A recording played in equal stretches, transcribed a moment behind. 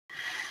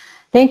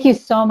Thank you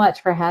so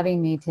much for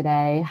having me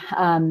today.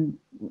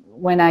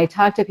 When I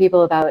talk to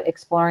people about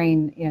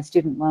exploring,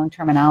 student loan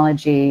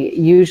terminology,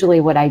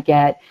 usually what I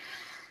get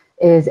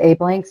is a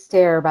blank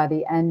stare by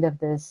the end of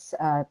this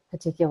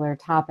particular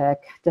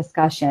topic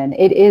discussion.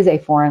 It is a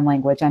foreign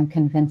language, I'm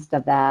convinced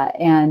of that.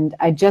 And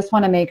I just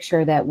want to make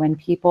sure that when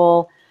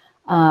people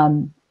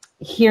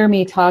hear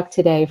me talk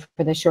today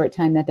for the short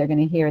time that they're going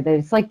to hear, that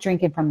it's like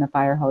drinking from the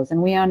fire hose,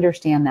 and we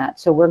understand that.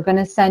 So we're going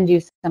to send you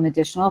some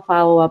additional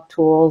follow-up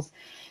tools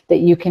that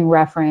you can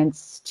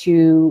reference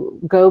to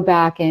go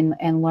back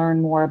and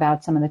learn more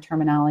about some of the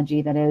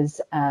terminology that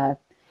is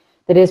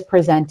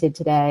presented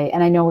today.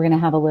 And I know we're going to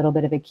have a little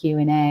bit of a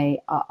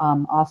Q&A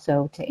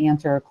also to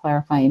answer or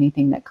clarify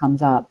anything that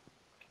comes up.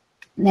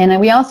 And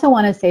we also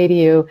want to say to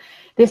you,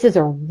 this is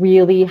a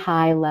really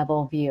high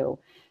level view.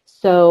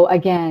 So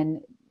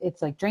again,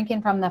 it's like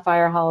drinking from the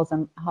fire hose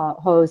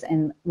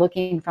and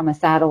looking from a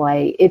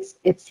satellite. It's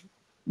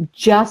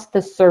just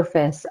the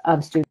surface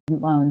of student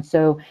loans.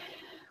 So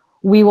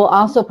we will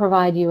also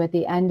provide you at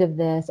the end of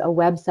this a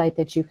website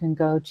that you can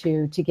go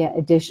to get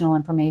additional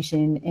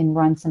information and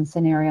run some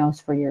scenarios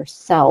for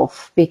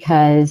yourself,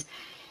 because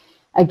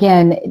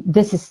again,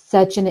 this is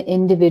such an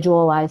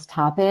individualized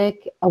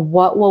topic.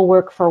 What will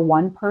work for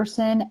one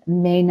person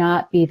may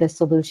not be the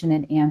solution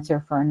and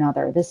answer for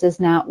another. This is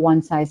not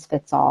one size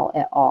fits all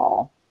at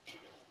all.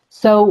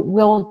 So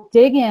we'll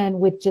dig in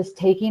with just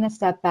taking a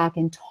step back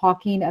and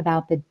talking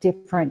about the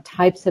different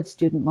types of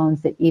student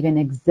loans that even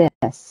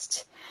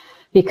exist,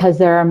 because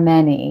there are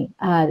many.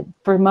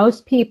 For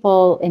most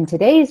people in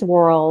today's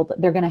world,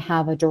 they're going to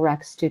have a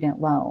direct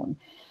student loan.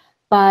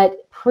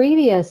 But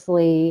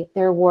previously,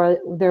 there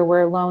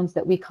were loans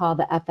that we call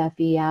the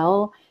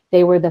FFEL.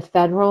 They were the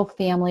Federal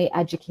Family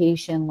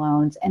Education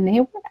Loans, and they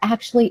were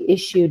actually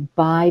issued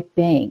by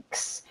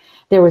banks.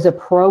 There was a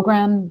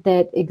program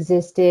that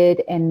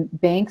existed, and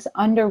banks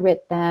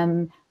underwrit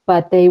them,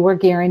 but they were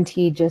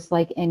guaranteed just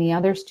like any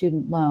other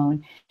student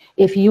loan.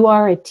 If you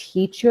are a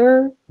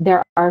teacher,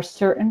 there are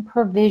certain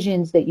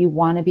provisions that you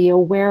want to be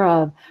aware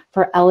of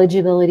for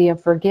eligibility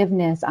of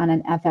forgiveness on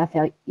an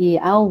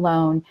FFEL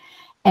loan.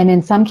 And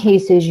in some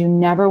cases, you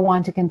never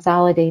want to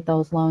consolidate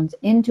those loans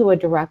into a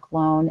direct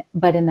loan,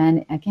 but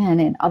then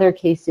again, in other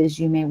cases,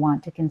 you may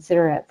want to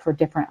consider it for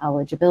different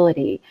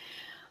eligibility.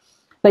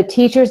 But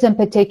teachers in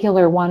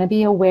particular want to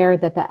be aware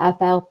that the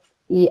FFEL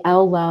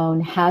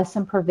loan has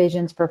some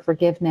provisions for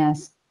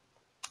forgiveness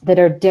that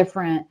are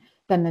different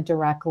than the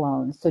direct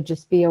loans. So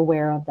just be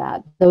aware of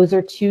that. Those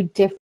are two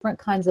different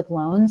kinds of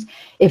loans.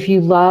 If you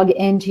log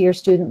into your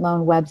student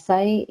loan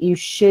website, you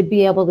should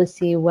be able to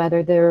see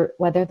whether the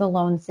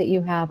loans that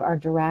you have are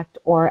direct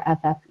or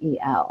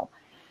FFEL.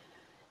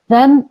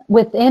 Then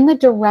within the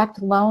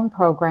direct loan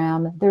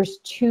program, there's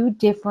two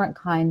different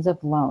kinds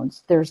of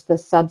loans. There's the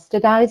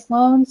subsidized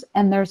loans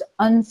and there's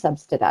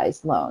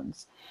unsubsidized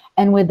loans.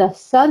 And with a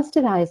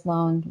subsidized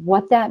loan,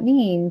 what that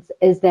means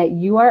is that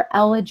you are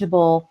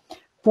eligible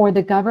for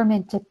the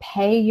government to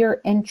pay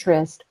your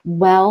interest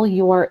while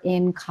you're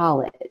in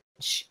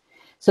college.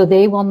 So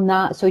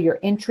your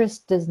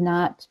interest does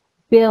not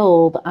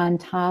build on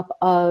top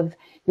of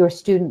your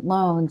student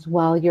loans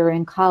while you're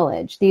in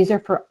college. These are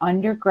for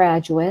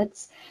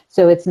undergraduates,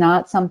 so it's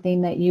not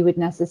something that you would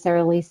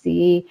necessarily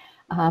see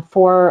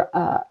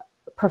for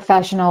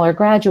professional or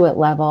graduate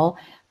level,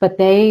 but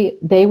they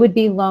would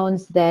be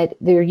loans that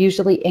they're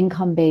usually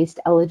income-based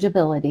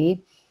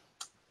eligibility.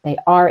 They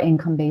are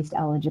income-based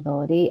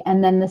eligibility.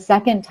 And then the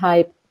second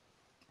type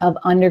of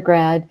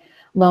undergrad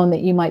loan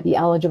that you might be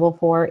eligible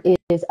for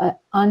is an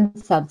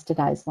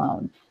unsubsidized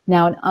loan.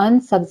 Now, in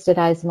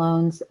unsubsidized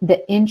loans,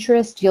 the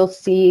interest you'll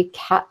see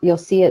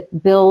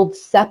it build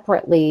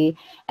separately,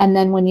 and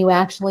then when you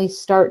actually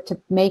start to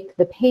make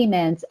the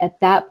payments, at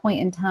that point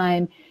in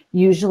time,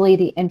 usually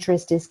the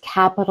interest is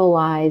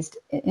capitalized,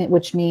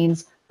 which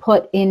means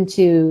put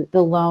into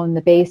the loan,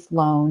 the base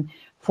loan,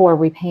 for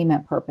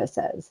repayment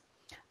purposes.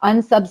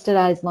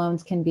 Unsubsidized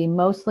loans can be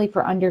mostly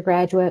for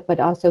undergraduate, but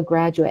also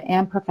graduate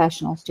and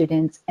professional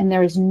students, and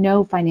there is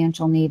no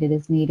financial need that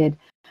is needed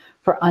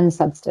for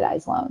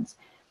unsubsidized loans.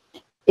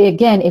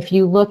 Again, if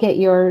you look at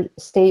your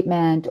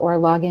statement or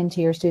log into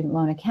your student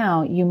loan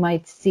account, you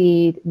might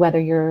see whether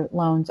your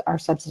loans are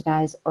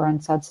subsidized or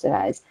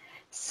unsubsidized.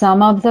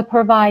 Some of the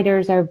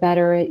providers are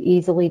better at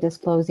easily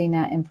disclosing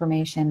that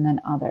information than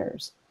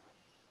others.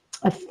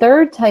 A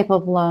third type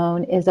of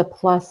loan is a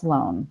PLUS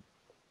loan.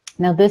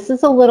 Now, this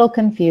is a little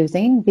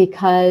confusing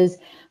because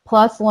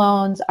PLUS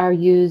loans are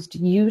used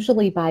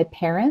usually by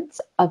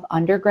parents of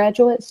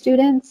undergraduate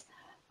students,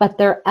 but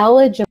they're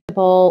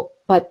eligible,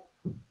 but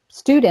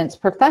students,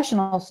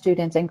 professional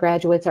students and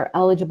graduates are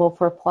eligible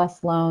for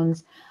PLUS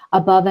loans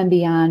above and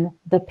beyond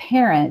the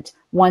parent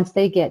once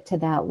they get to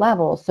that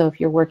level. So if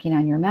you're working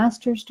on your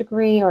master's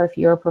degree or if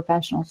you're a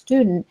professional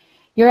student,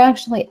 you're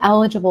actually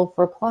eligible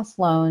for PLUS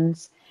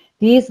loans.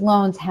 These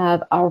loans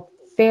have a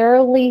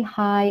fairly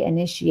high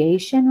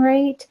initiation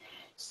rate,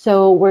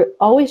 so we're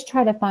always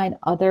trying to find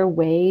other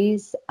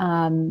ways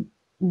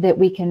that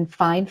we can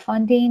find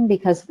funding,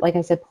 because like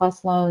I said,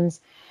 PLUS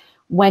loans,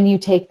 when you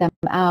take them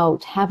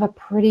out, have a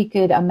pretty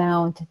good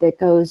amount that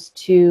goes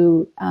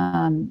to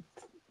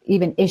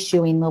even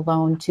issuing the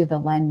loan to the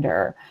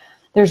lender.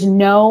 There's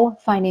no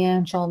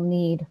financial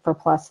need for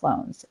PLUS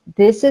loans.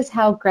 This is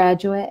how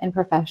graduate and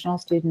professional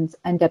students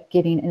end up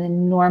getting an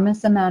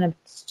enormous amount of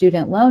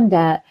student loan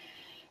debt,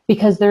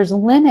 because there's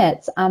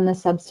limits on the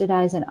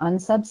subsidized and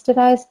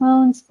unsubsidized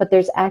loans, but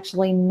there's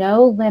actually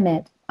no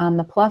limit on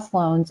the PLUS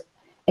loans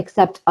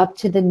except up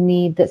to the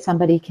need that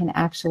somebody can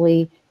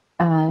actually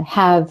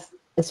have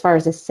as far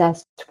as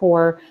assessed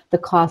for the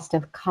cost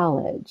of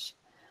college.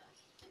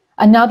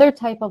 Another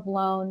type of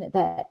loan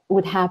that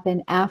would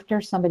happen after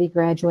somebody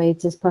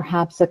graduates is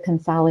perhaps a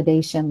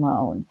consolidation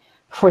loan.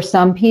 For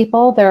some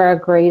people, they're a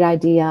great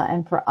idea,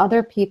 and for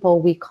other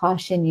people, we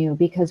caution you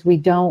because we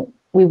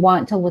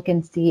want to look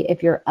and see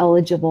if you're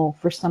eligible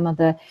for some of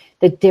the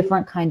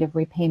different kind of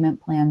repayment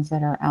plans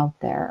that are out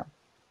there.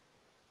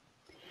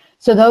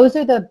 So those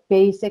are the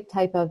basic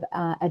type of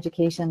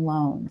education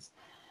loans.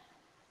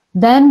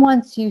 Then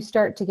once you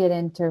start to get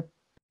into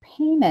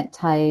payment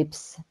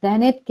types,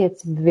 then it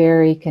gets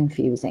very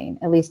confusing.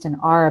 At least in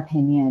our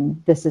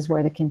opinion, this is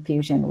where the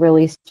confusion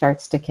really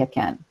starts to kick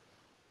in.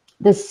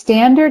 The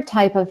standard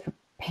type of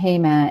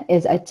payment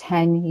is a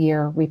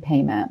 10-year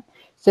repayment.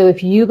 So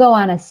if you go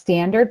on a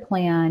standard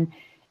plan,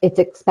 it's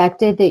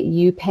expected that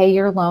you pay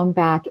your loan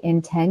back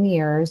in 10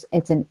 years.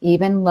 It's an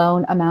even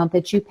loan amount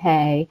that you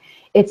pay.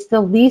 It's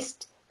the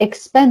least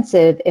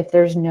expensive if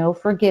there's no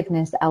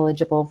forgiveness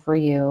eligible for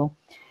you.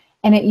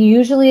 And it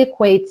usually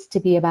equates to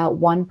be about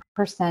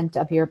 1%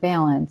 of your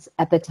balance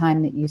at the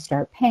time that you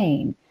start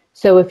paying.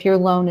 So if your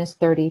loan is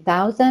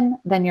 $30,000,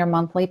 then your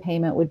monthly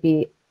payment would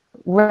be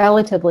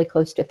relatively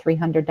close to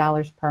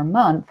 $300 per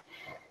month.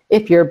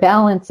 If your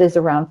balance is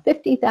around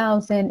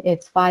 $50,000,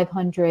 it's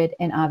 $500,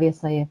 and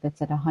obviously if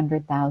it's at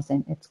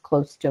 $100,000, it's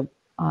close to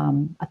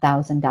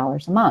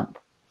 $1,000 a month.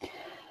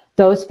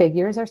 Those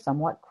figures are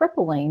somewhat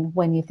crippling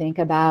when you think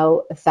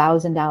about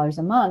 $1,000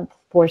 a month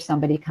for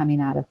somebody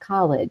coming out of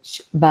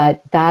college.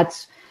 But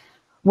that's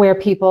where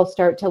people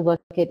start to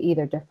look at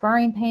either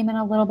deferring payment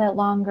a little bit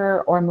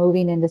longer or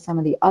moving into some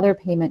of the other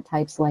payment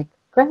types like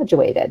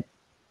graduated.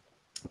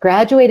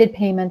 Graduated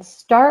payments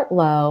start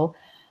low,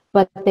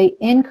 but they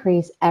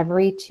increase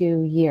every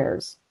 2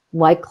 years,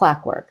 like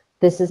clockwork.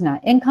 This is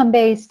not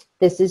income-based.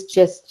 This is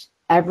just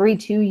every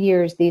 2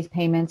 years, these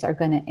payments are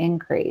going to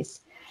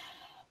increase.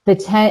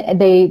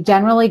 They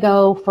generally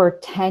go for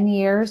 10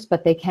 years,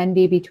 but they can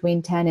be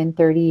between 10 and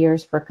 30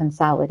 years for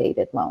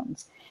consolidated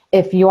loans.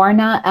 If you're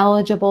not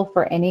eligible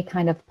for any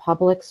kind of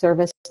public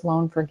service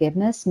loan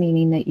forgiveness,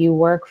 meaning that you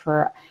work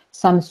for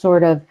some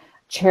sort of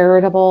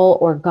charitable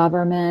or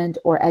government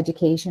or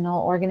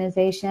educational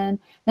organization,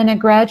 then a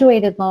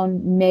graduated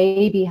loan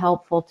may be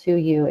helpful to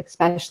you,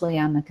 especially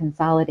on the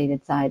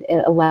consolidated side.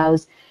 It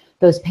allows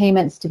those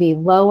payments to be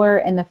lower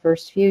in the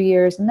first few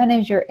years, and then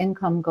as your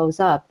income goes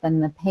up, then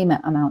the payment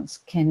amounts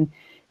can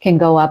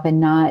go up and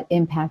not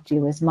impact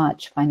you as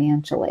much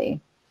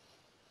financially.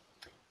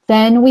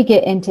 Then we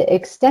get into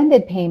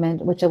extended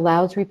payment, which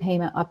allows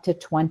repayment up to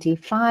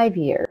 25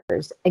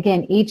 years.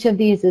 Again, each of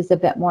these is a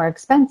bit more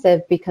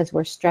expensive because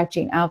we're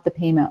stretching out the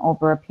payment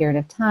over a period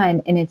of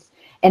time, and it's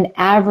an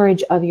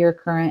average of your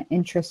current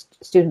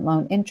student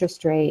loan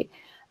interest rate,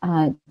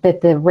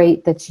 that the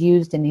rate that's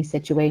used in these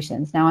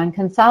situations. Now, on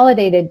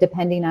consolidated,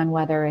 depending on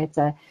whether it's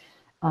a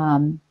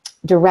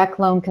direct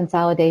loan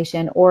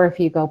consolidation or if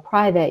you go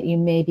private, you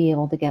may be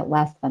able to get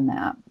less than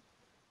that.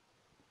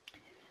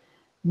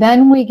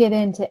 Then we get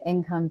into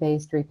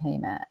income-based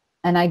repayment.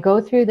 And I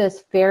go through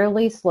this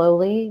fairly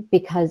slowly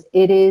because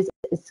it is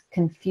as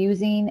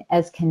confusing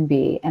as can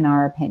be, in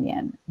our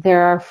opinion.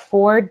 There are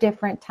 4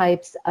 different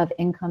types of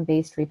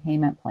income-based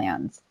repayment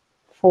plans.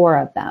 4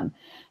 of them.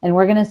 And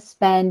we're going to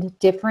spend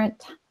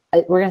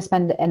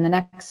in the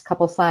next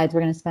couple slides, we're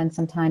going to spend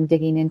some time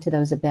digging into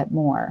those a bit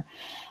more.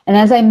 And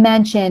as I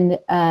mentioned,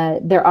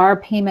 there are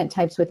payment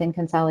types within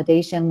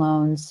consolidation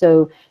loans.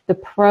 So the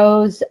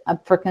pros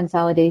for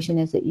consolidation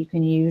is that you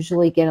can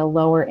usually get a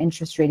lower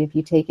interest rate if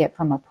you take it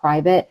from a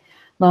private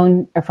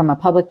loan or from a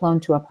public loan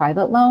to a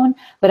private loan.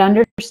 But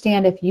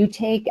understand, if you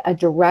take a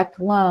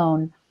direct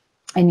loan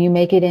and you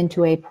make it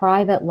into a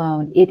private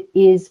loan, it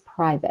is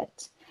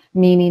private,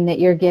 meaning that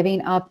you're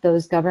giving up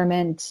those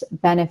government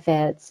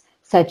benefits,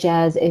 such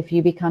as if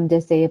you become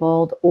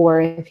disabled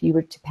or if you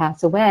were to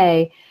pass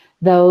away.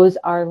 Those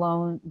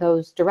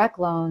direct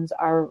loans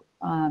are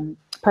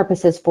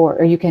purposes for,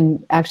 or you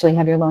can actually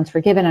have your loans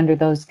forgiven under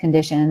those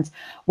conditions,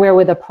 where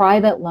with a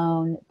private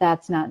loan,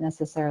 that's not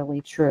necessarily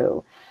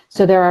true.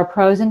 So there are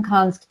pros and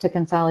cons to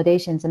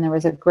consolidations, and there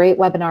was a great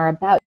webinar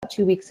about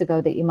 2 weeks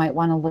ago that you might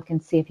want to look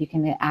and see if you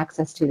can get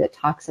access to that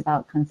talks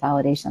about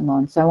consolidation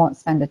loans. So I won't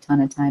spend a ton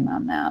of time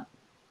on that.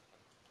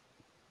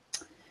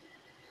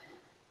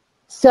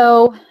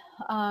 So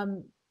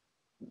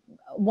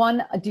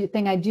one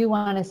thing I do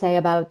want to say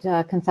about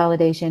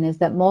consolidation is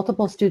that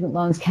multiple student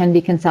loans can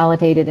be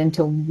consolidated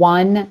into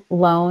one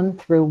loan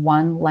through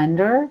one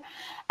lender.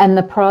 And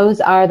the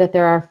pros are that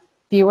there are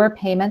fewer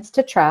payments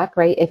to track,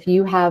 right? If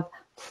you have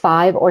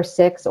 5 or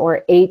 6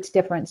 or 8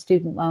 different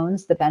student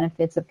loans, the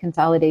benefits of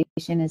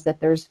consolidation is that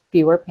there's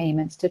fewer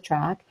payments to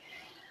track.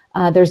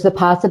 There's the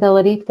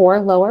possibility for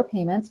lower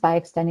payments by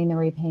extending the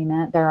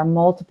repayment. There are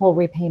multiple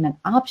repayment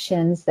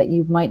options that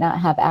you might not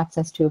have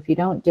access to if you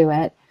don't do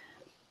it.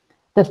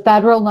 The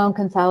federal loan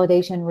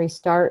consolidation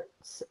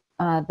restarts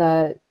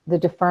the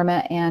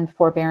deferment and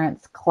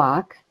forbearance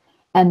clock.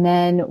 And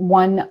then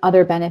one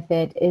other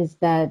benefit is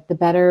that the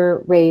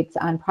better rates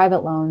on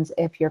private loans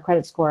if your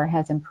credit score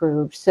has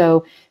improved.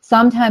 So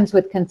sometimes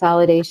with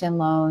consolidation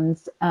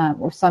loans,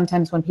 or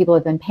sometimes when people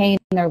have been paying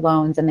their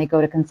loans and they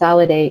go to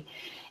consolidate,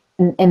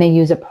 and they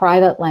use a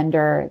private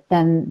lender,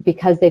 then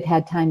because they've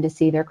had time to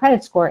see their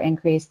credit score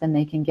increase, then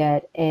they can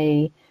get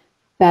a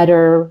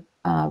better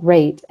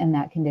rate in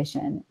that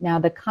condition. Now,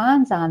 the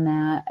cons on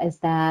that is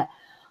that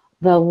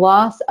the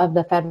loss of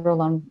the federal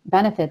loan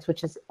benefits,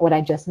 which is what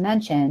I just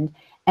mentioned,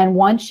 and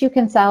once you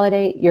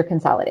consolidate, you're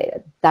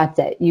consolidated. That's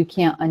it. You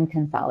can't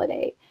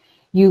unconsolidate.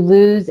 You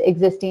lose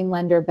existing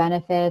lender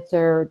benefits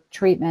or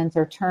treatments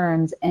or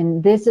terms.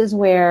 And this is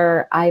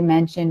where I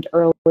mentioned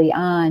early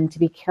on to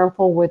be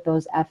careful with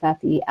those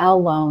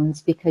FFEL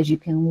loans, because you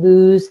can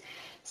lose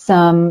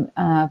some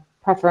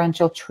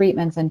preferential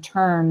treatments and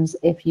terms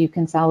if you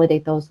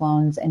consolidate those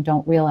loans and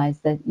don't realize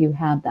that you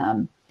have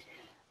them.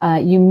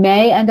 You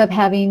may end up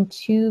having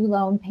 2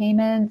 loan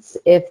payments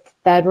if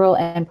federal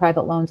and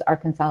private loans are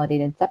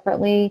consolidated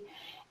separately.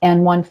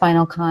 And one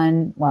final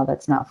con, well,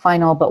 that's not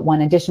final, but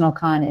one additional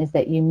con is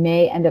that you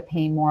may end up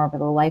paying more over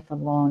the life of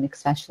the loan,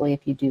 especially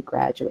if you do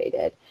graduate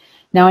it.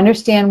 Now,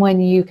 understand when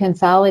you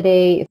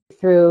consolidate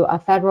through a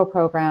federal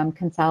program,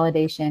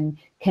 consolidation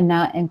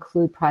cannot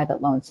include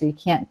private loans. So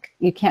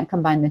you can't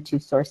combine the 2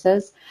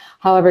 sources.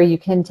 However, you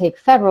can take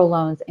federal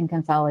loans and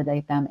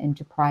consolidate them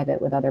into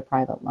private with other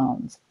private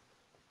loans.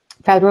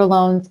 Federal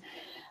loans,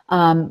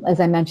 as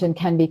I mentioned,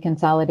 can be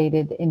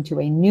consolidated into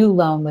a new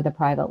loan with a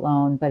private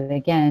loan. But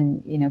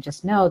again,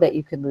 just know that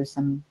you could lose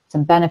some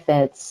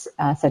benefits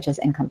such as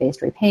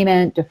income-based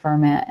repayment,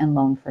 deferment, and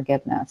loan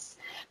forgiveness.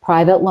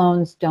 Private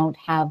loans don't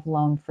have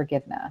loan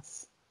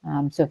forgiveness.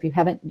 So if you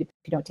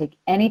don't take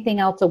anything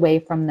else away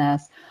from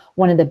this,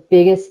 one of the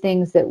biggest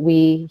things that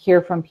we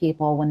hear from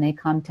people when they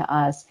come to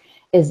us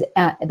is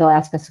they'll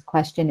ask us a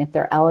question if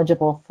they're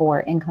eligible for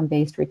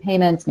income-based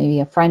repayments. Maybe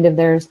a friend of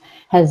theirs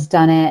has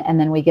done it, and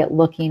then we get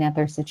looking at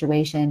their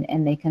situation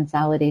and they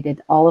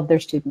consolidated all of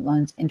their student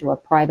loans into a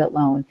private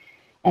loan,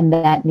 and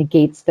that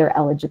negates their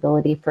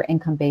eligibility for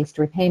income-based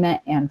repayment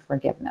and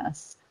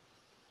forgiveness.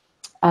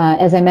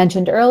 As I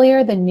mentioned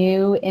earlier, the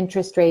new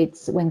interest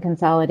rates when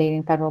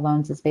consolidating federal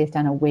loans is based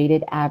on a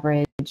weighted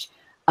average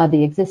of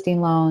the existing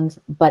loans,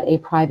 but a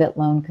private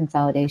loan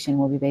consolidation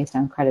will be based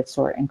on credit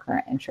score and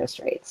current interest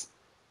rates.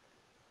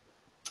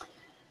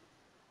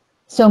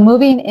 So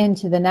moving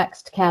into the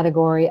next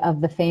category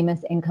of the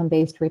famous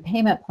income-based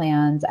repayment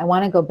plans, I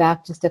want to go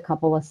back just a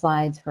couple of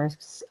slides for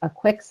a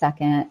quick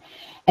second.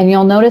 And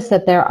you'll notice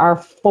that there are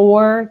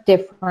 4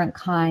 different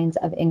kinds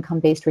of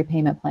income-based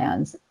repayment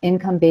plans.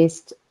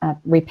 Income-based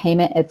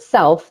repayment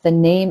itself, the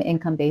name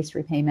income-based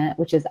repayment,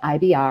 which is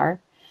IBR.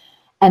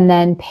 And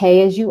then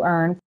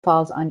pay-as-you-earn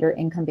falls under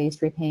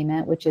income-based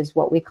repayment, which is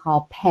what we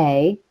call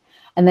pay.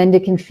 And then to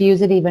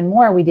confuse it even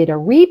more, we did a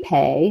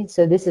repay.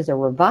 So this is a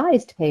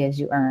revised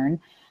pay-as-you-earn.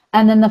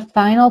 And then the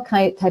final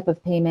type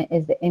of payment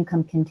is the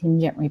income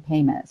contingent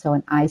repayment, so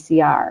an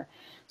ICR.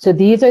 So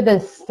these are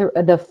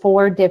the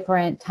 4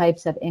 different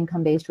types of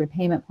income-based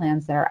repayment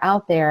plans that are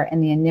out there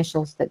and the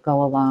initials that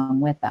go along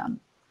with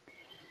them.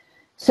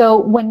 So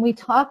when we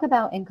talk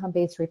about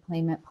income-based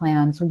repayment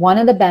plans, one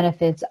of the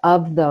benefits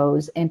of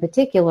those in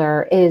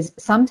particular is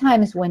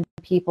sometimes when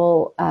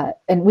people,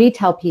 and we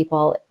tell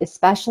people,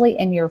 especially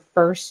in your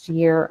first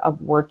year of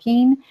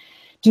working,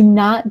 do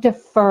not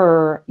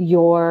defer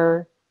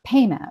your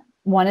payment.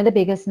 One of the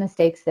biggest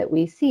mistakes that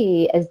we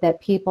see is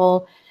that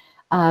people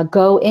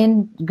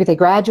they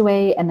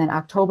graduate and then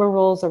October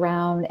rolls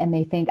around and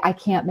they think, I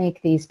can't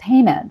make these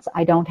payments.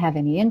 I don't have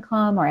any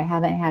income, or I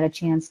haven't had a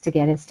chance to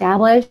get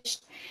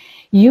established.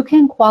 You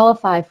can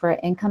qualify for an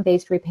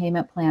income-based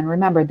repayment plan.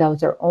 Remember,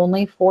 those are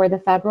only for the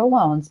federal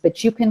loans,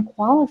 but you can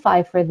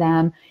qualify for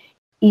them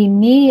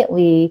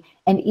immediately.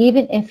 And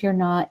even if you're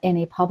not in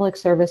a public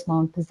service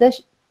loan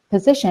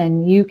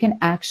position, you can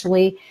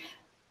actually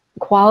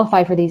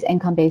qualify for these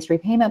income-based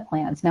repayment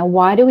plans. Now,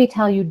 why do we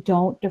tell you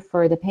don't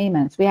defer the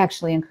payments? We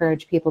actually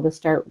encourage people to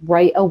start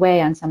right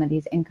away on some of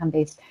these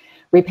income-based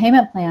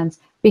repayment plans,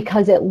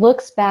 because it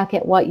looks back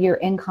at what your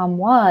income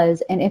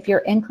was, and if your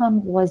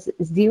income was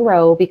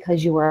 0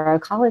 because you were a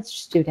college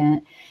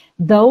student,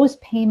 those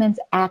payments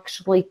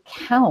actually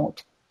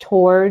count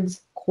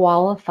towards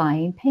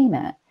qualifying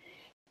payment.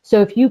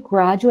 So if you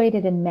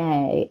graduated in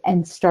May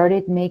and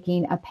started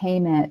making a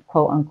payment,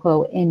 quote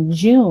unquote, in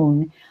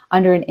June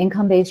under an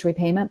income-based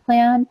repayment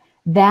plan,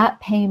 that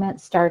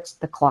payment starts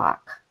the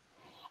clock.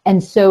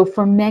 And so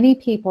for many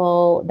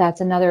people,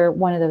 that's another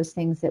one of those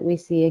things that we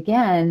see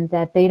again,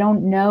 that they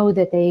don't know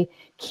that they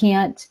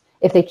can't,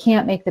 if they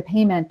can't make the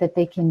payment, that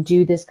they can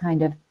do this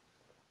kind of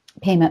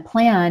payment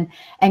plan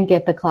and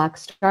get the clock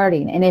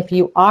starting. And if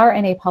you are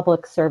in a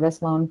public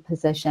service loan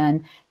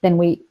position, then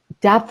we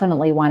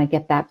definitely want to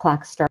get that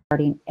clock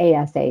starting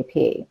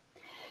ASAP.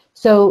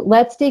 So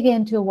let's dig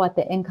into what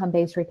the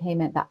income-based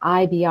repayment, the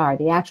IBR,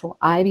 the actual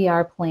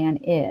IBR plan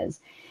is.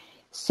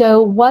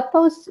 So what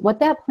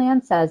that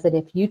plan says that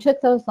if you took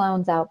those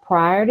loans out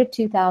prior to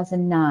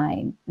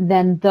 2009,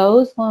 then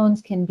those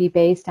loans can be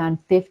based on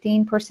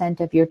 15%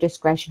 of your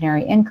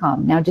discretionary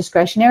income. Now,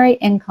 discretionary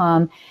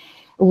income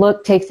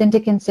takes into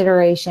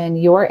consideration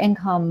your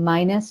income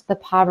minus the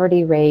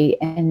poverty rate,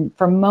 and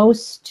for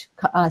most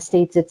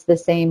states it's the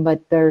same,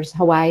 but there's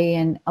Hawaii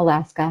and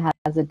Alaska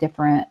has a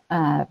different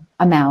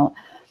amount.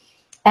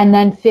 And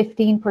then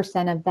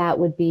 15% of that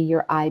would be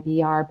your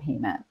IBR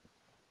payment.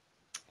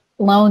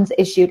 Loans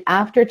issued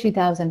after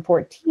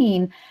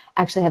 2014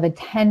 actually have a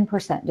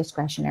 10%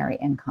 discretionary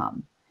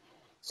income.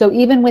 So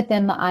even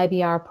within the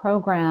IBR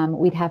program,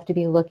 we'd have to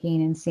be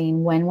looking and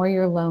seeing when were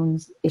your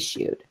loans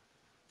issued.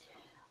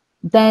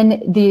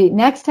 Then the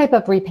next type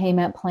of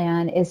repayment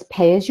plan is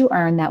pay as you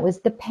earn. That was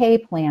the pay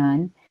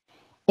plan.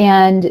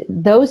 And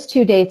those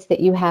two dates that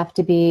you have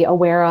to be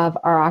aware of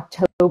are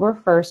October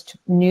 1st,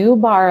 new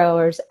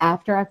borrowers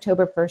after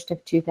October 1st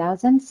of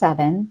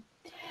 2007,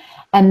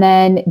 and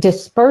then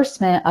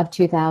disbursement of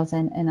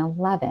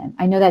 2011.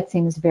 I know that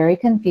seems very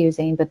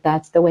confusing, but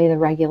that's the way the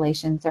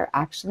regulations are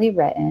actually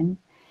written.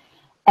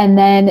 And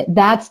then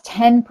that's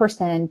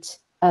 10%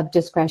 of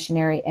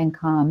discretionary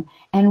income.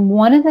 And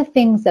one of the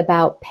things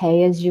about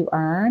pay as you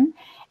earn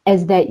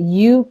is that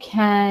you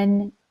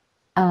can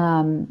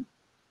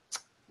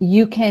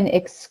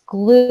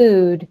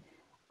exclude,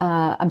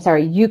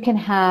 you can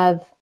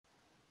have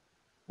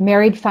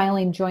married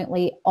filing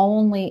jointly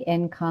only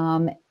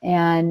income,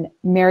 and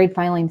married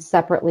filing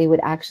separately would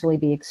actually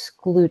be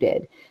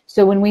excluded.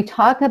 So when we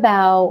talk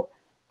about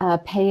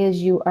pay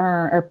as you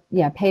earn,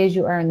 pay as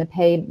you earn, the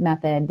pay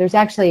method, there's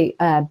actually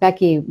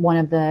Becky, one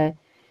of the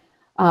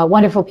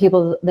wonderful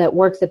people that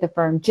works at the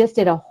firm, just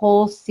did a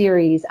whole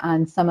series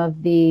on some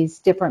of these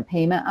different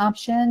payment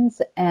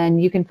options, and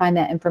you can find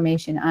that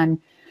information on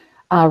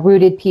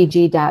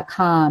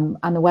rootedpg.com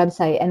on the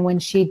website. And when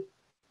she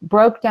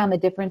broke down the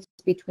difference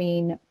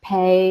between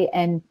pay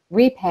and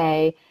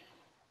repay,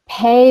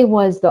 pay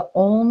was the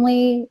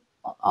only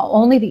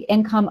the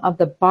income of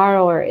the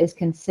borrower is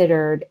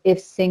considered if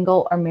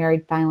single or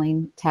married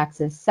filing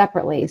taxes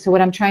separately. So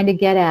what I'm trying to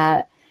get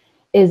at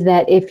is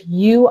that if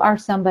you are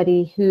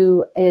somebody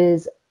who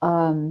is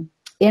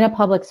in a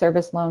public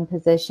service loan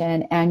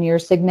position and your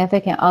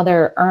significant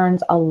other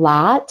earns a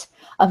lot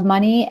of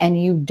money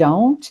and you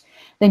don't,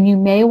 then you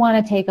may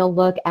want to take a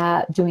look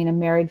at doing a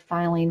married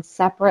filing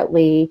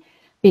separately,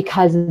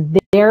 because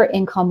their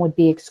income would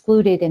be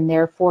excluded, and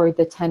therefore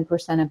the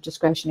 10% of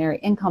discretionary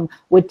income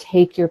would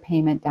take your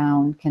payment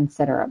down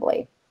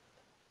considerably.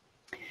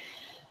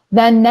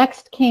 Then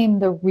next came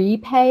the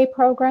repay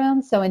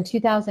program. So in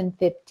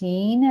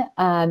 2015,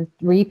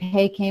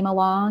 repay came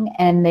along,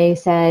 and they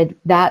said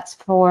that's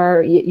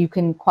for, you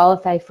can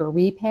qualify for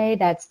repay,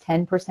 that's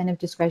 10% of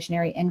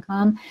discretionary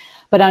income,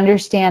 but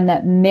understand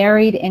that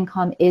married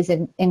income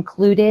isn't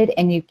included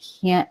and you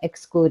can't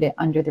exclude it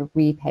under the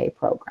repay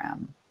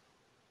program.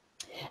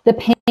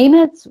 The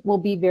payments will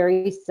be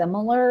very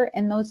similar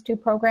in those two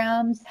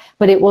programs,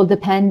 but it will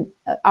depend.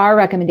 Our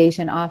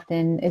recommendation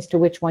often as to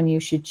which one you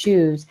should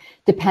choose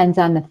depends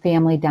on the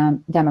family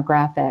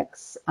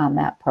demographics on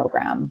that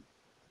program,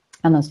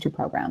 on those two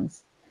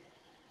programs.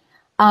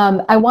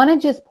 I want to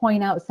just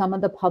point out some of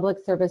the public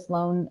service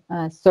loan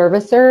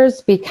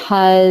servicers,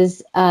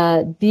 because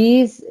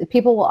these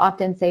people will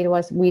often say to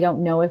us, we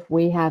don't know if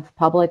we have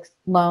public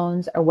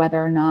loans or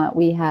whether or not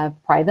we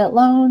have private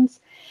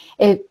loans.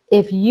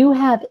 If you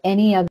have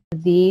any of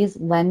these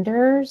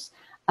lenders,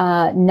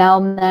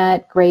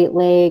 Nelnet, Great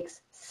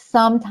Lakes,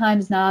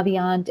 sometimes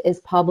Navient is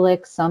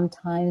public,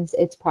 sometimes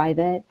it's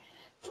private.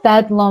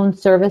 Fed Loan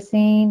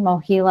Servicing,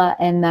 Mohila,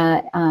 and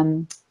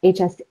the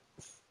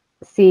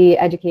HSC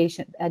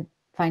Education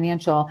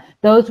Financial,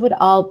 those would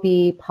all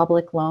be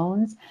public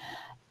loans.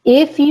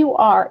 If you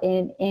are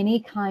in any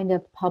kind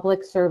of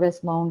public service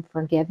loan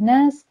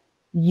forgiveness,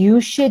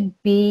 you should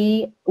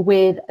be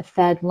with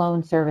Fed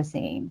Loan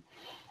Servicing.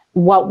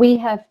 What we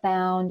have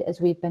found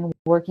as we've been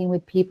working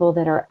with people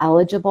that are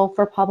eligible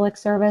for public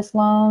service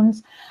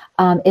loans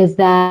is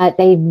that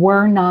they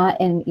were not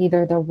in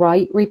either the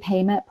right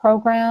repayment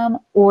program,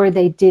 or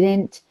they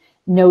didn't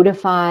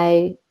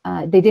notify,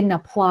 they didn't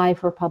apply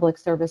for public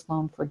service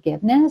loan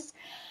forgiveness.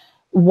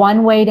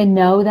 One way to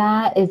know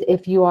that is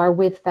if you are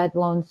with Fed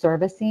Loan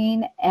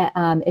Servicing,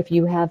 if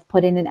you have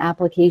put in an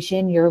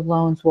application, your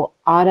loans will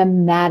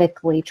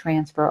automatically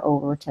transfer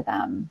over to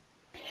them.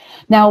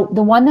 Now,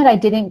 the one that I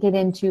didn't get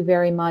into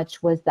very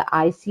much was the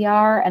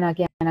ICR. And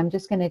again, I'm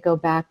just going to go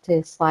back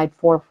to slide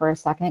 4 for a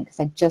second, because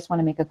I just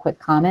want to make a quick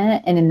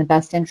comment. And in the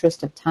best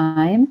interest of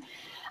time,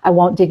 I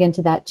won't dig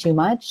into that too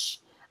much.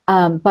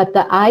 But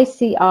the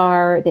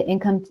ICR, the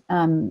income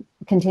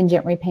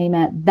contingent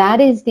repayment,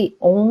 that is the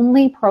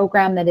only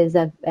program that is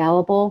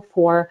available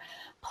for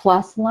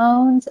plus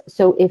loans.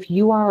 So if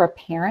you are a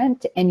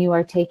parent and you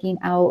are taking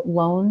out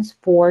loans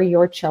for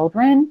your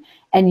children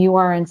and you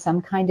are in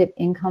some kind of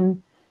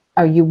income,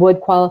 or you would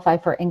qualify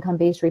for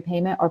income-based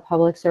repayment or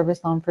public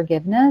service loan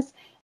forgiveness,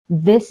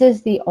 this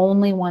is the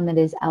only one that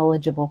is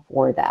eligible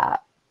for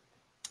that.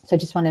 So I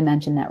just want to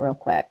mention that real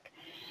quick.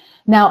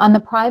 Now, on the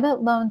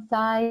private loan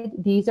side,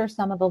 these are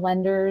some of the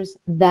lenders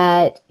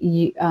that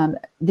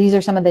these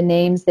are some of the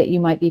names that you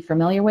might be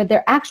familiar with.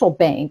 They're actual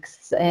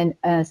banks, and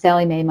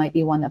Sallie Mae might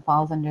be one that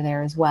falls under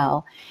there as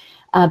well.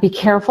 Be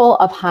careful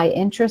of high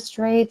interest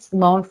rates.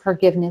 Loan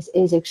forgiveness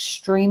is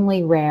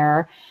extremely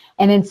rare.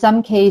 And in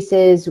some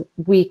cases,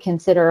 we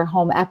consider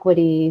home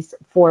equities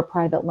for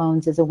private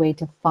loans as a way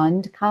to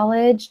fund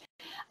college.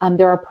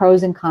 There are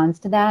pros and cons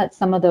to that.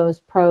 Some of those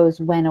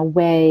pros went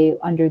away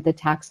under the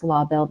tax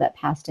law bill that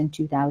passed in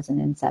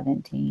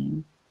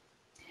 2017.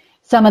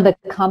 Some of the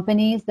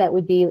companies that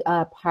would be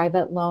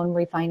private loan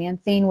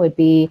refinancing would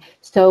be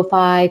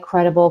SoFi,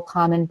 Credible,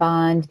 Common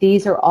Bond.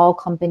 These are all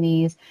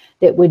companies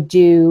that would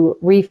do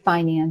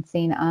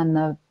refinancing on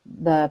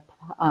the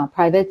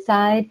private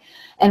side.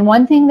 And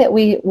one thing that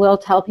we will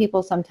tell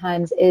people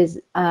sometimes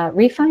is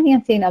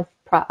refinancing of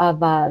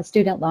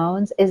student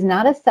loans is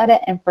not a set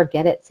it and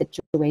forget it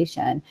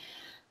situation.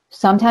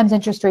 Sometimes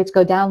interest rates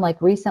go down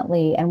like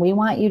recently, and we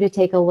want you to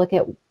take a look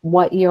at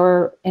what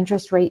your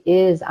interest rate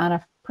is on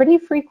a pretty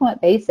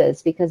frequent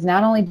basis, because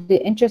not only do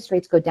interest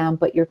rates go down,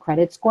 but your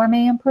credit score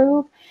may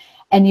improve,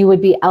 and you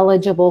would be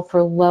eligible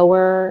for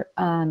lower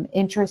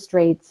interest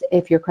rates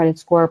if your credit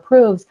score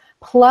improves.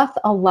 Plus,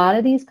 a lot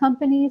of these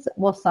companies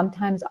will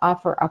sometimes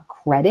offer a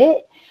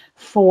credit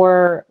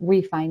for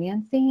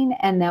refinancing,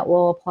 and that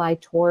will apply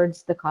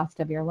towards the cost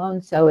of your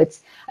loan. So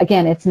it's,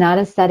 again, it's not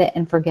a set it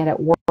and forget it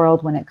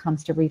world when it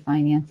comes to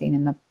refinancing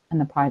in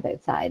the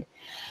private side.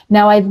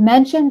 Now, I've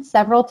mentioned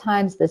several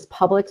times this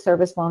public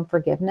service loan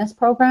forgiveness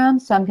program,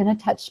 so I'm going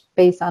to touch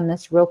base on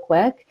this real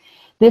quick.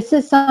 This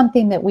is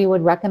something that we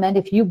would recommend.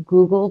 If you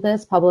Google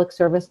this public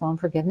service loan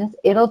forgiveness,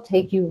 it'll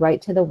take you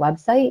right to the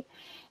website.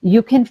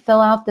 You can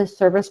fill out this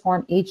service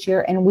form each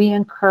year, and we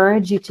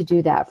encourage you to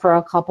do that for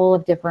a couple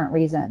of different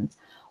reasons.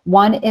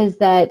 One is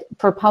that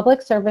for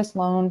public service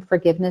loan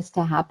forgiveness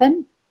to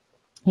happen,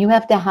 you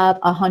have to have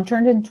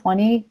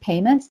 120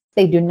 payments.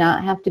 They do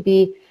not have to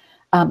be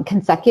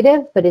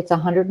consecutive, but it's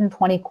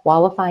 120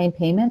 qualifying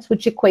payments,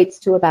 which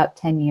equates to about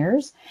 10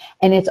 years,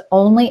 and it's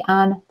only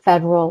on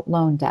federal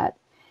loan debt.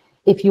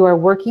 If you are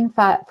working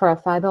for a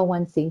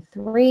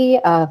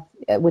 501c3,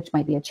 which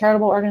might be a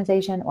charitable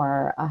organization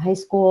or a high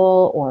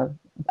school or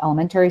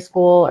elementary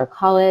school or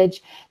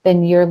college,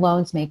 then your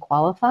loans may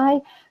qualify.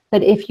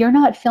 But if you're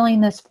not filling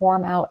this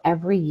form out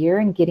every year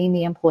and getting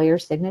the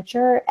employer's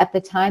signature, at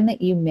the time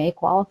that you may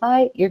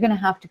qualify, you're going to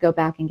have to go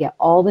back and get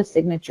all the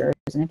signatures.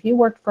 And if you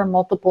worked for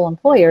multiple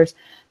employers,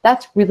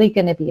 that's really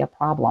going to be a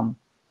problem.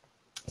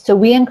 So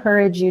we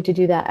encourage you to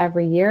do that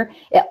every year.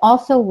 It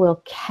also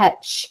will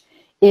catch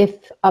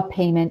if a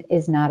payment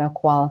is not a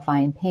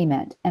qualifying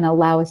payment and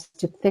allow us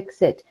to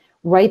fix it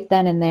right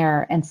then and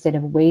there instead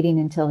of waiting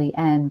until the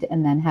end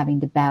and then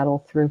having to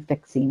battle through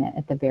fixing it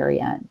at the very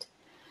end.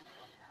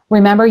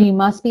 Remember, you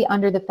must be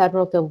under the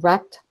federal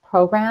direct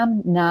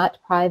program, not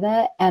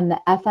private, and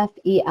the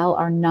FFEL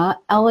are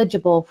not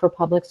eligible for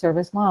public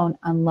service loan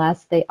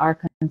unless they are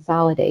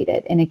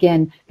consolidated. And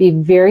again, be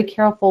very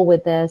careful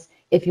with this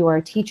if you are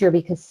a teacher,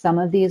 because some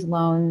of these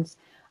loans,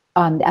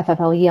 the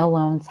FFLEL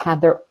loans,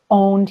 have their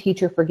own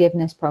teacher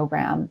forgiveness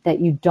program that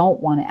you don't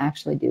want to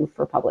actually do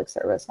for public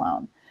service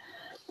loan.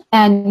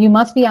 And you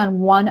must be on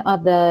one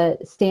of the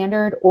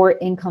standard or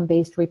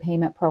income-based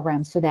repayment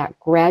programs. So that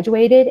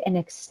graduated and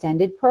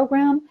extended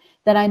program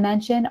that I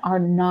mentioned are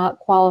not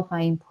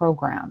qualifying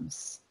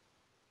programs.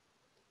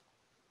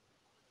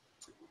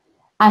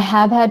 I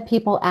have had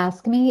people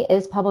ask me,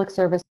 is public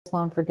service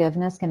loan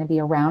forgiveness going to be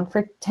around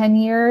for 10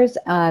 years?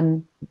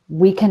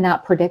 We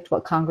cannot predict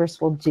what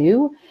Congress will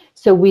do.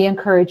 So we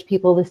encourage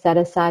people to set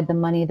aside the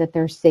money that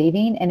they're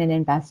saving in an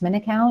investment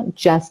account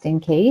just in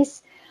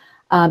case.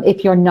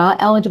 If you're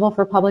not eligible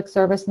for public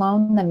service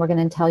loan, then we're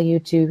going to tell you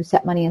to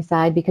set money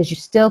aside, because you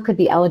still could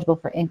be eligible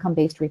for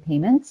income-based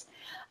repayments.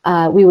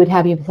 We would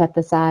have you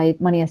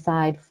set money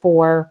aside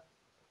for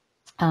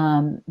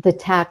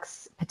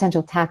the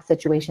potential tax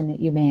situation that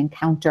you may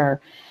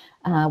encounter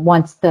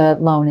once the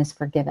loan is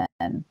forgiven.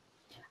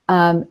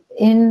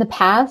 In the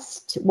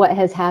past, what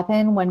has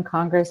happened when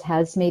Congress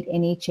has made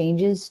any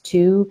changes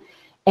to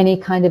any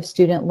kind of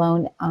student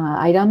loan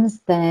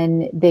items,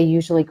 then they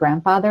usually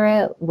grandfather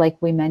it, like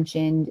we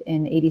mentioned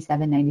in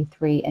 87,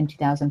 93, and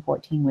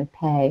 2014 with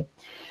pay.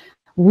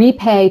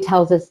 Repay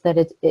tells us that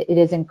it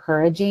is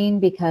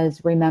encouraging,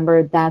 because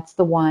remember, that's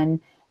the one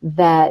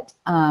that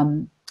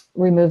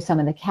remove some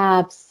of the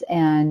caps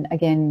and,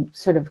 again,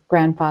 sort of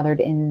grandfathered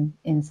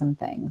in some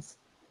things.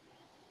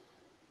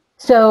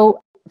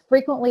 So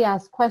frequently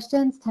asked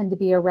questions tend to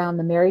be around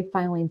the married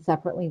filing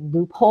separately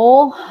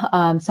loophole.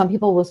 Some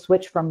people will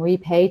switch from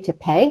repay to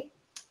pay.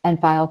 and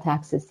file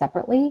taxes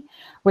separately.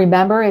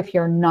 Remember, if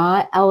you're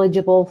not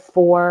eligible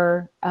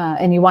for,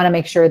 and you want to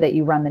make sure that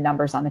you run the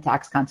numbers on the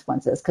tax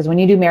consequences, because when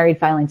you do married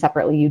filing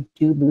separately, you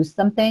do lose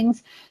some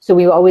things. So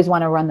we always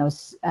want to run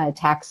those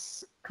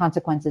tax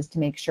consequences to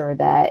make sure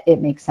that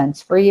it makes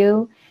sense for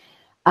you.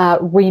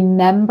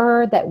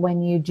 Remember that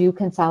when you do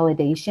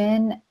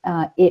consolidation,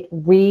 it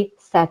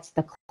resets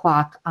the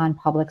clock on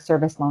public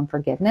service loan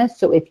forgiveness.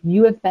 So if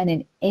you have been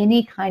in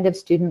any kind of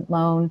student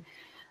loan,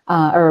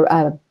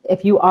 or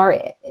if you are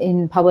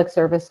in public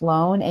service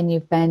loan and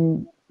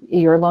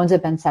your loans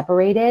have been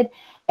separated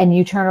and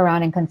you turn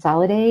around and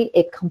consolidate,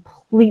 it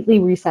completely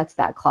resets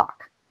that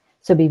clock.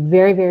 So be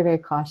very, very, very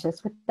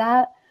cautious with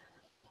that.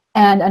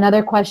 And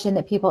another question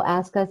that people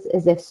ask us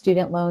is if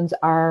student loans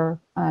are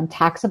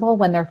taxable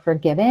when they're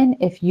forgiven.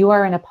 If you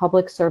are in a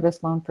public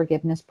service loan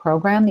forgiveness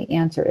program, the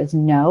answer is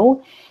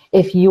no.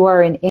 If you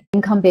are an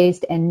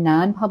income-based and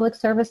non-public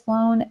service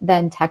loan,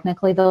 then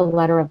technically the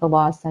letter of the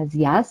law says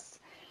yes.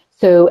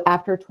 So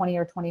after 20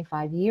 or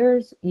 25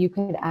 years, you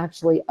could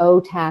actually owe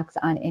tax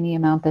on any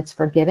amount that's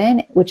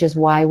forgiven, which is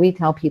why we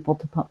tell people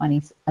to put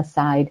money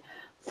aside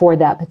for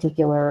that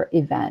particular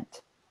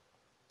event.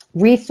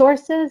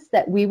 Resources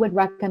that we would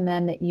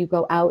recommend that you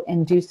go out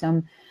and do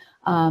some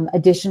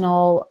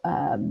additional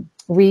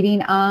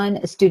reading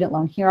on. Student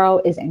Loan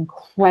Hero is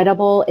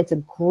incredible. It's a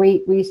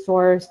great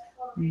resource,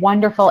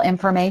 wonderful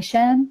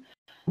information.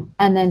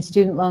 And then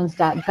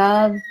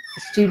studentloans.gov,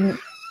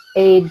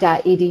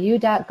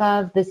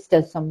 studentaid.edu.gov. This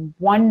does some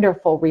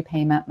wonderful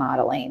repayment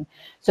modeling.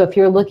 So if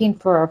you're looking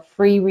for a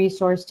free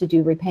resource to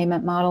do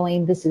repayment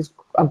modeling, this is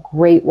a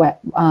great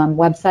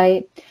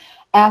website.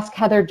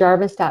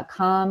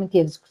 AskHeatherJarvis.com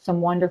gives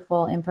some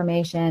wonderful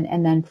information,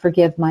 and then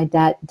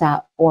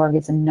ForgiveMyDebt.org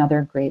is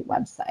another great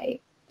website.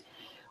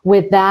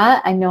 With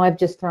that, I know I've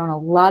just thrown a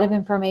lot of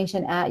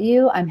information at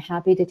you. I'm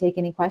happy to take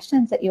any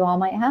questions that you all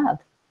might have.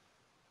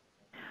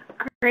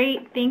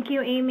 Great. Thank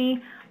you,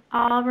 Amy.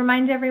 I'll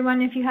remind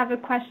everyone, if you have a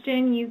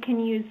question, you can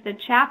use the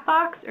chat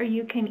box or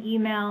you can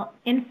email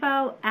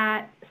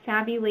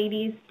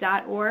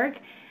info@savvyladies.org.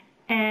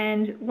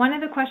 And one of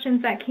the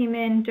questions that came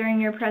in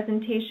during your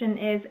presentation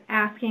is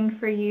asking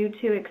for you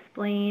to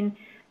explain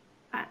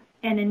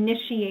an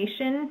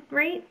initiation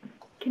rate.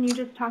 Can you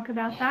just talk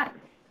about that?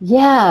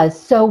 Yeah,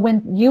 so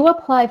when you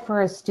apply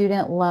for a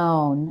student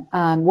loan,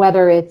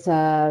 whether it's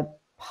a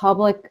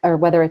public or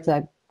whether it's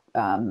a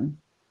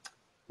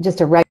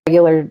just a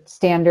regular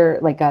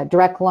standard, like a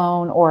direct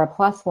loan or a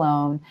plus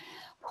loans,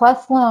 so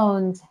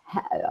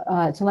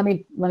let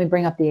me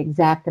bring up the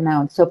exact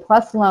amount. So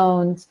plus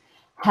loans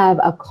have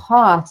a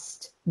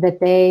cost that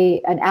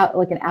that's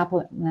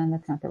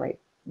not the right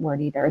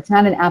word either. It's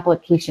not an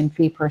application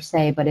fee per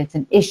se, but it's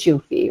an issue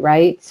fee,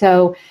 right?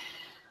 So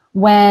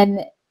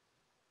when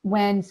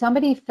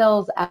somebody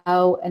fills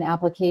out an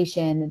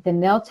application,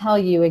 then they'll tell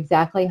you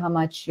exactly how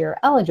much you're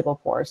eligible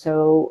for.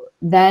 So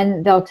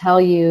then they'll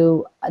tell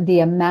you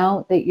the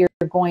amount that you're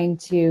going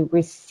to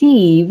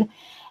receive,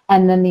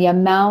 and then the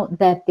amount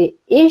that the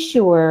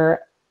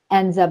issuer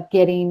ends up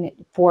getting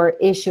for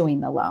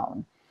issuing the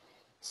loan.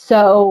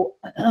 So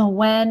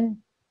when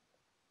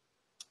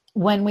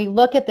we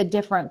look at the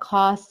different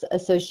costs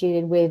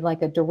associated with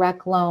like a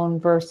direct loan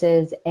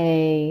versus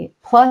a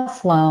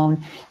plus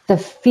loan, the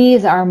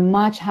fees are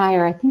much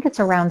higher. I think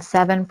it's around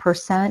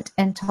 7%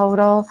 in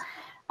total,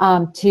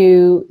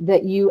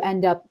 that you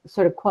end up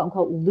sort of quote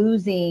unquote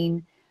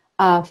losing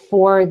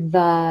for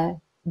the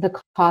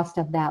cost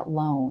of that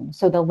loan.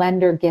 So the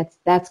lender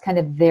that's kind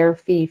of their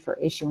fee for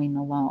issuing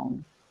the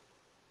loan.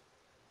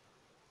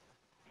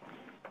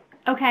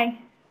 Okay.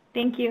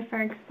 Thank you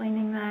for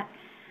explaining that.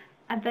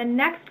 The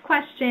next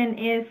question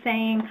is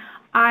saying,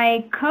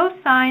 I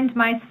co-signed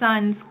my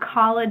son's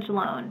college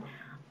loan.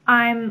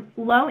 I'm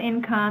low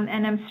income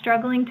and I'm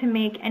struggling to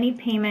make any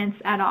payments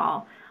at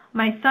all.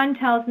 My son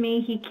tells me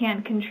he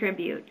can't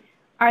contribute.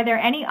 Are there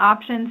any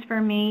options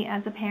for me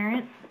as a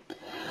parent?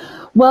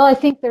 Well, I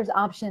think there's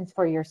options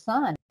for your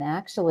son,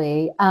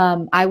 actually.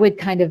 I would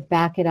kind of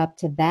back it up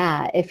to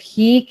that. If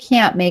he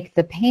can't make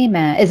the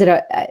payment,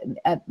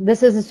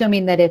 this is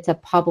assuming that it's a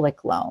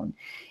public loan.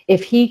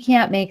 If he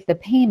can't make the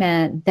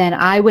payment, then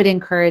I would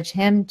encourage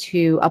him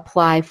to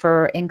apply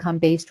for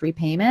income-based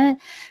repayment,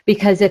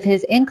 because if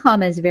his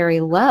income is very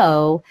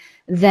low,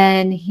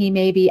 then he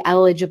may be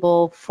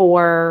eligible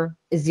for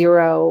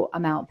zero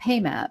amount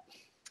payment.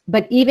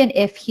 But even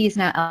if he's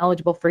not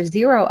eligible for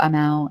zero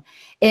amount,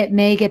 it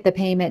may get the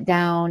payment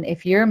down.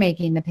 If you're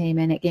making the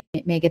payment,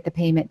 it may get the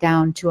payment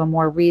down to a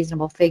more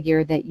reasonable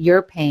figure that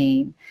you're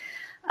paying.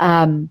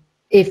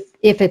 If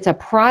it's a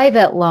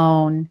private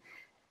loan,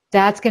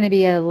 that's going to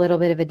be a little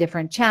bit of a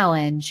different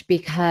challenge,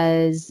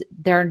 because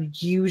they're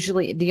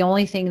usually, the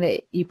only thing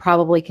that you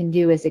probably can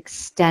do is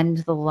extend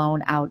the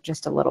loan out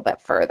just a little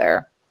bit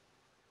further.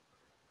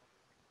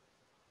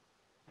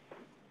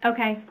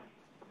 Okay,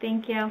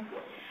 thank you.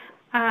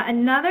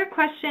 Another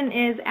question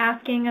is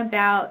asking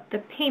about the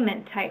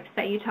payment types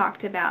that you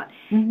talked about.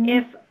 Mm-hmm.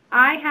 If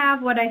I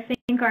have what I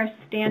think are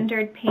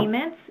standard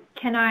payments,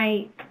 can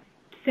I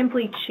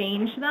simply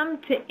change them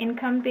to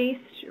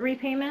income-based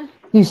repayments?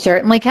 You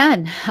certainly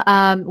can.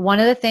 One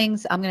of the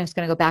things, just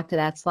going to go back to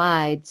that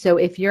slide. So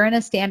if you're in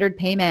a standard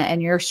payment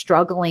and you're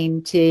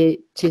struggling to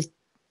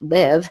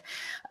live,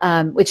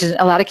 which is in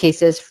a lot of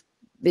cases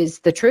is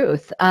the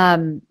truth,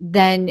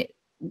 then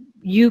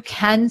you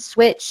can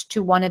switch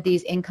to one of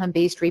these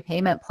income-based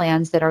repayment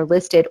plans that are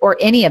listed, or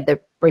any of the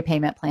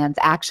repayment plans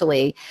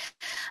actually,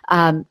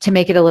 to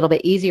make it a little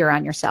bit easier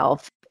on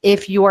yourself.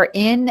 If you're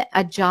in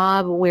a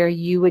job where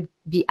you would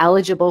be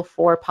eligible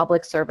for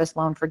public service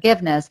loan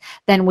forgiveness,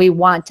 then we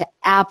want to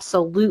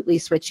absolutely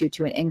switch you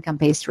to an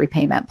income-based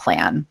repayment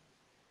plan.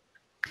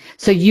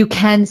 So you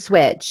can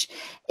switch.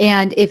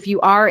 And if you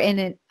are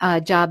in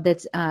a job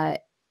that's,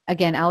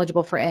 again,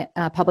 eligible for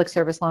public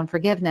service loan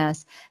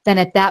forgiveness, then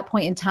at that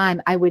point in time,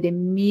 I would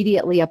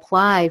immediately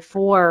apply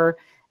for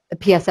a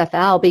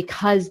PSFL,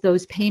 because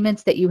those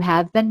payments that you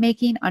have been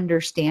making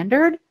under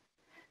standard,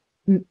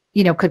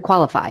 could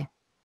qualify.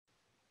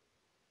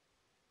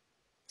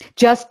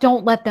 Just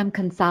don't let them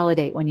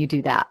consolidate when you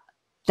do that.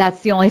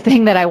 That's the only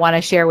thing that I want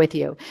to share with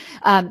you.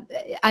 When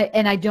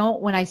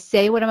I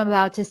say what I'm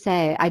about to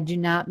say, I do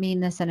not mean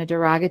this in a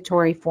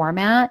derogatory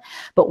format,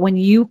 but when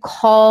you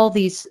call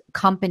these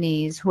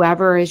companies,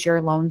 whoever is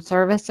your loan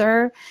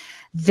servicer,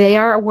 they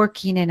are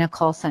working in a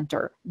call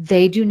center.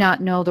 They do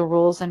not know the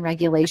rules and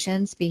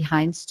regulations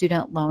behind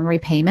student loan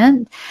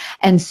repayment.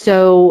 And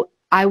so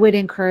I would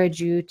encourage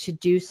you to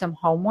do some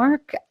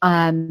homework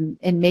and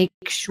make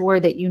sure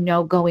that you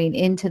know going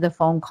into the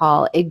phone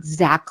call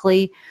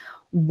exactly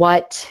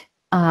what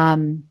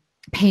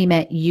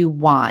payment you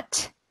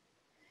want,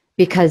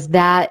 because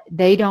they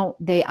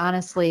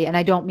honestly, and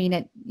I don't mean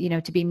it,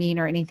 to be mean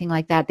or anything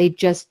like that.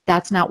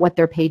 That's not what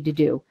they're paid to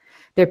do.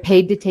 They're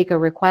paid to take a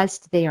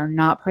request. They are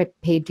not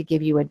paid to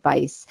give you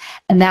advice.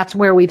 And that's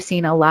where we've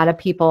seen a lot of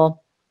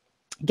people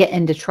get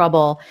into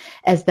trouble,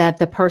 as that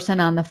the person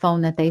on the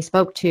phone that they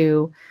spoke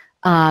to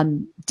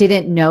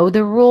didn't know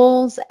the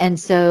rules. And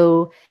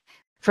so,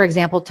 for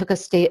example, took a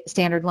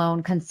standard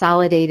loan,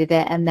 consolidated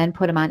it, and then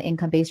put them on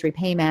income-based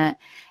repayment,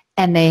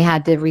 and they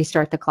had to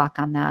restart the clock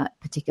on that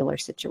particular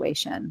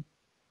situation.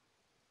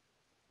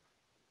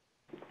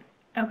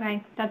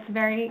 Okay, that's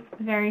very,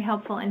 very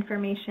helpful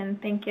information.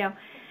 Thank you.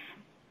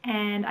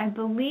 And I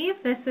believe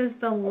this is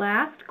the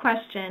last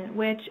question,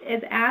 which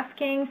is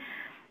asking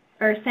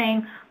or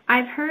saying,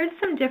 I've heard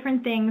some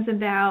different things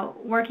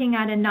about working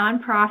at a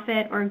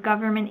nonprofit or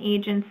government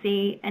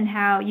agency and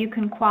how you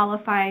can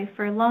qualify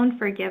for loan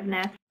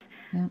forgiveness,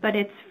 but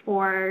it's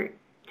for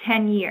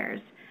 10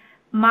 years.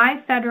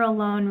 My federal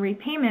loan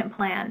repayment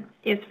plan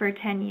is for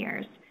 10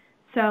 years.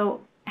 So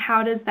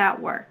how does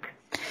that work?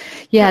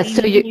 Yeah,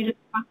 so can you just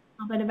talk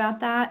a little bit about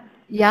that?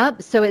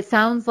 Yep. So it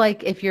sounds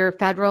like if your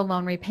federal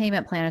loan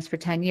repayment plan is for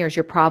 10 years,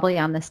 you're probably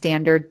on the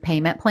standard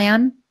payment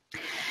plan.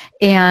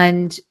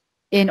 And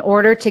in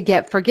order to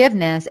get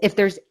forgiveness, if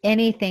there's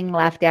anything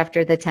left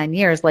after the 10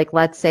 years, like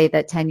let's say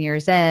that 10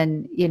 years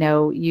in,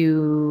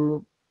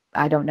 you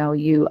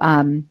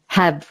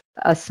have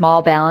a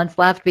small balance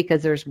left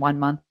because there's 1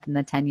 month in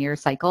the 10-year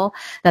cycle,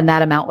 then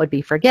that amount would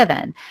be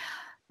forgiven.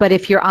 But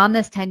if you're on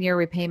this 10-year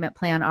repayment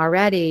plan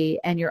already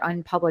and you're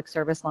on public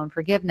service loan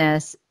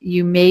forgiveness,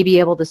 you may be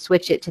able to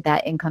switch it to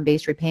that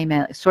income-based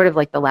repayment, sort of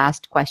like the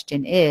last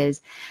question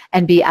is,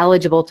 and be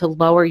eligible to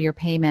lower your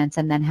payments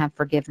and then have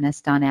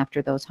forgiveness done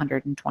after those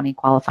 120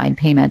 qualifying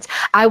payments.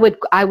 I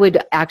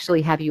would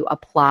actually have you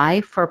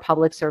apply for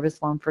public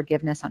service loan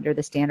forgiveness under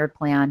the standard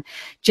plan,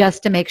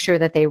 just to make sure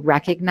that they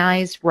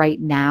recognize right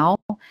now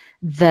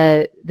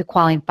the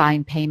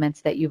qualifying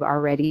payments that you've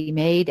already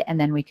made, and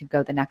then we could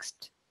go the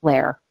next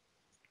layer.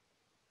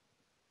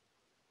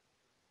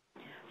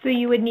 So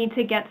you would need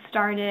to get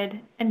started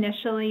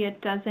initially.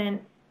 It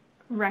doesn't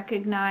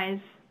recognize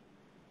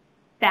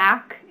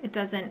back. It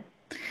doesn't.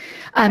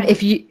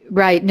 If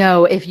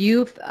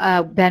you've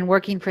been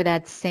working for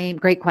that same,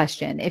 great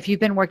question. If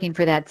you've been working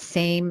for that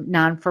same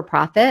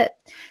non-for-profit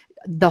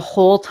the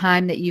whole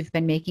time that you've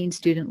been making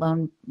student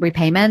loan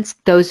repayments,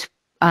 those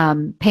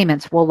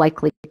payments will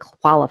likely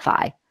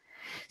qualify.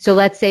 So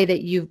let's say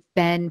that you've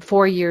been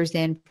 4 years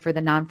in for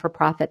the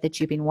non-for-profit that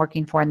you've been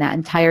working for, and that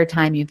entire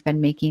time you've been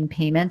making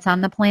payments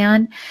on the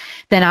plan,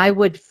 then I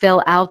would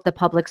fill out the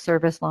public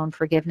service loan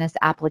forgiveness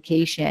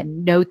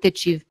application. Note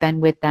that you've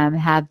been with them,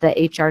 have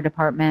the HR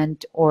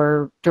department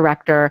or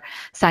director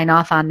sign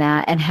off on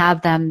that, and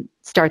have them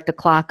start the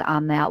clock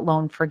on that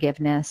loan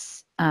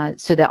forgiveness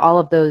so that all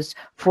of those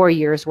 4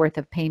 years worth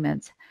of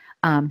payments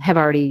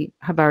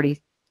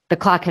the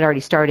clock had already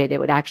started.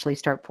 It would actually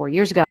start 4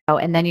 years ago,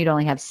 and then you'd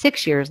only have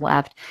 6 years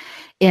left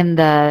in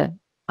the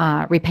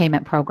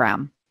repayment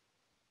program.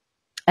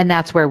 And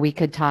that's where we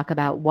could talk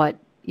about what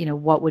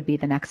would be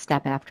the next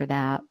step after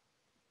that.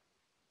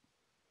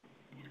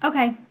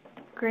 Okay,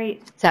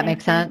 great. Does that make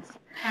sense?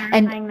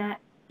 Clarifying that.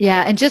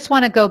 Yeah, and just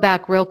want to go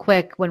back real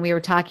quick when we were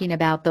talking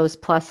about those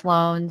plus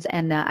loans,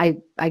 and I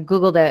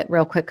Googled it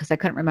real quick because I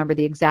couldn't remember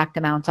the exact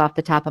amounts off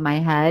the top of my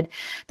head.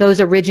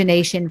 Those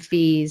origination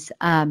fees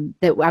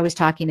that I was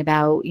talking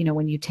about,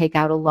 when you take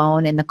out a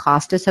loan and the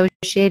cost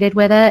associated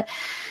with it.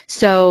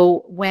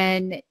 So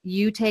when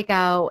you take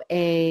out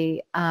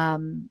a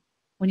loan,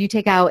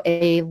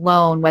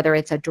 whether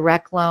it's a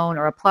direct loan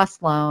or a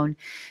plus loan,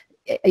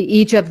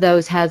 each of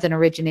those has an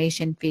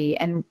origination fee.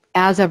 And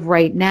as of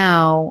right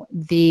now,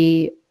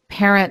 the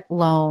parent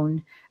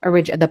loan,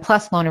 the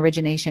plus loan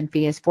origination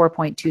fee is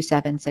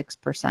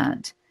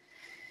 4.276%.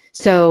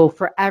 So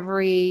for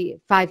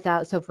every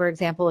 5,000, so for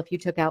example, if you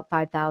took out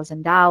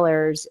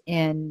 $5,000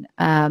 in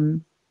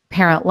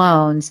parent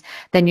loans,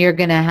 then you're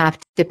going to have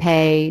to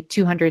pay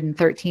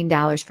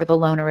 $213 for the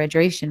loan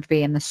origination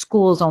fee, and the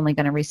school's only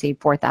going to receive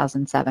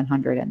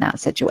 $4,700 in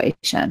that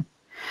situation.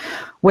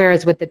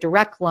 Whereas with the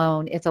direct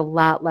loan, it's a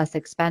lot less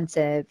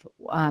expensive.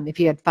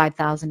 If you had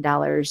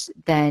 $5,000,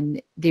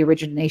 then the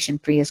origination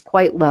fee is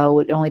quite low. It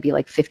would only be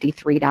like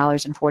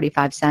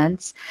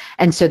 $53.45.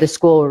 And so the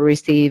school will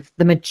receive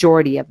the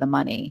majority of the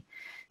money.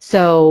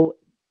 So,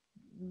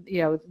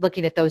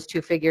 looking at those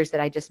two figures that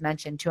I just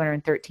mentioned,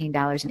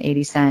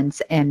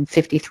 $213.80 and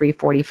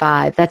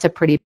 $53.45, that's a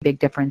pretty big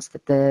difference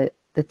that the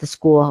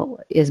school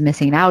is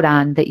missing out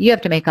on, that you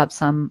have to make up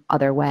some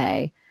other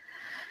way.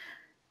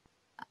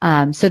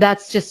 So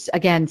that's just,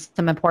 again,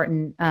 some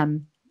important,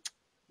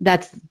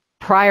 that's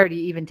prior to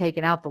even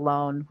taking out the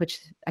loan,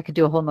 which I could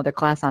do a whole nother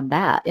class on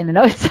that in and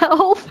of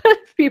itself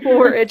if people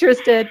were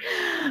interested.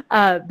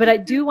 But I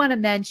do want to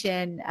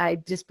mention, I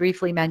just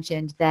briefly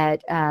mentioned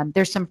that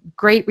there's some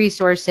great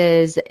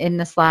resources in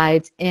the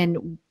slides,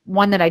 and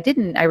one that I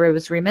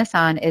was remiss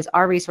on is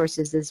our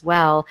resources as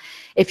well.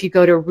 If you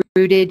go to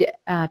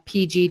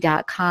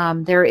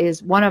rootedpg.com, there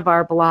is one of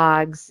our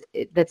blogs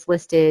that's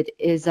listed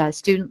is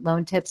Student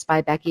Loan Tips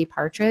by Becky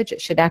Partridge. It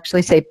should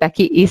actually say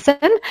Becky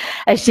Eason,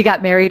 as she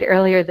got married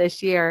earlier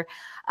this year.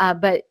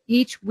 But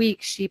each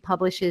week she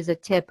publishes a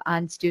tip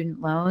on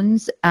student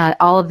loans.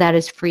 All of that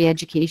is free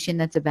education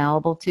that's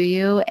available to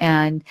you.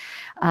 And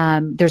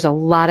there's a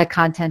lot of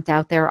content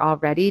out there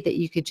already that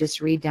you could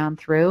just read down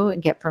through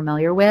and get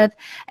familiar with.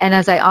 And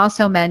as I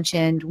also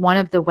mentioned, one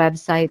of the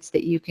websites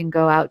that you can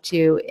go out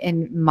to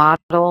and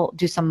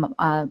do some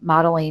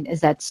modeling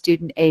is at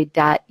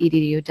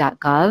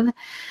studentaid.edu.gov.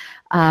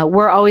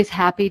 We're always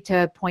happy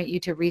to point you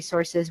to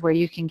resources where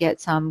you can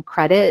get some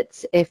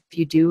credits if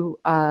you do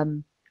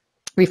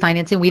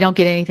refinancing. We don't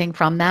get anything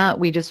from that.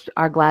 We just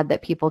are glad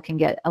that people can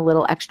get a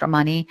little extra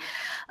money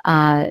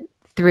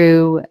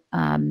through,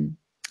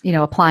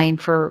 applying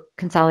for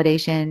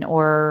consolidation,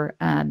 or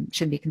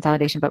shouldn't be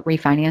consolidation, but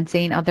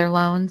refinancing of their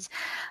loans.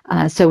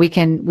 So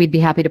we'd be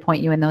happy to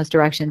point you in those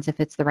directions if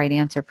it's the right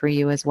answer for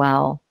you as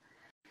well.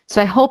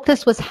 So I hope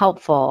this was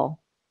helpful.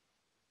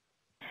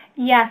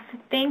 Yes,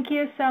 thank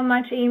you so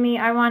much, Amy.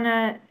 I want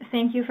to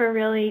thank you for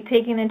really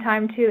taking the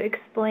time to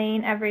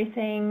explain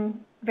everything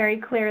very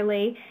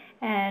clearly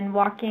and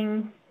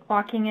walking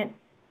through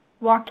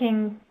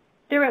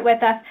it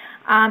with us.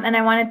 And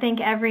I want to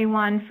thank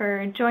everyone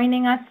for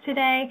joining us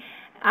today.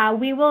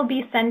 We will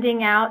be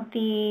sending out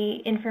the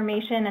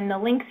information and the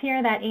links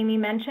here that Amy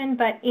mentioned,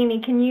 but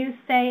Amy, can you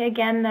say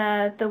again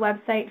the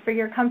website for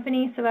your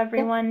company so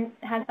everyone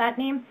has that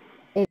name?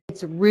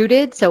 It's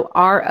Rooted, so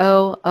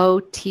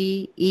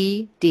ROOTED,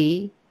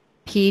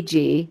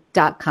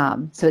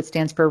 PG.com. So it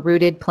stands for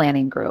Rooted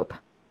Planning Group.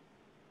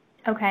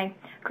 Okay,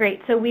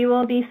 great. So we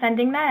will be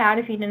sending that out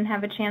if you didn't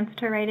have a chance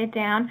to write it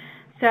down.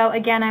 So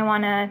again, I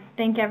want to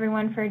thank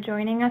everyone for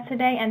joining us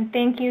today, and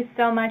thank you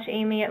so much,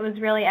 Amy. It was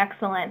really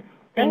excellent.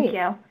 Thank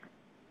you.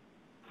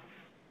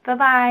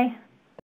 Bye-bye.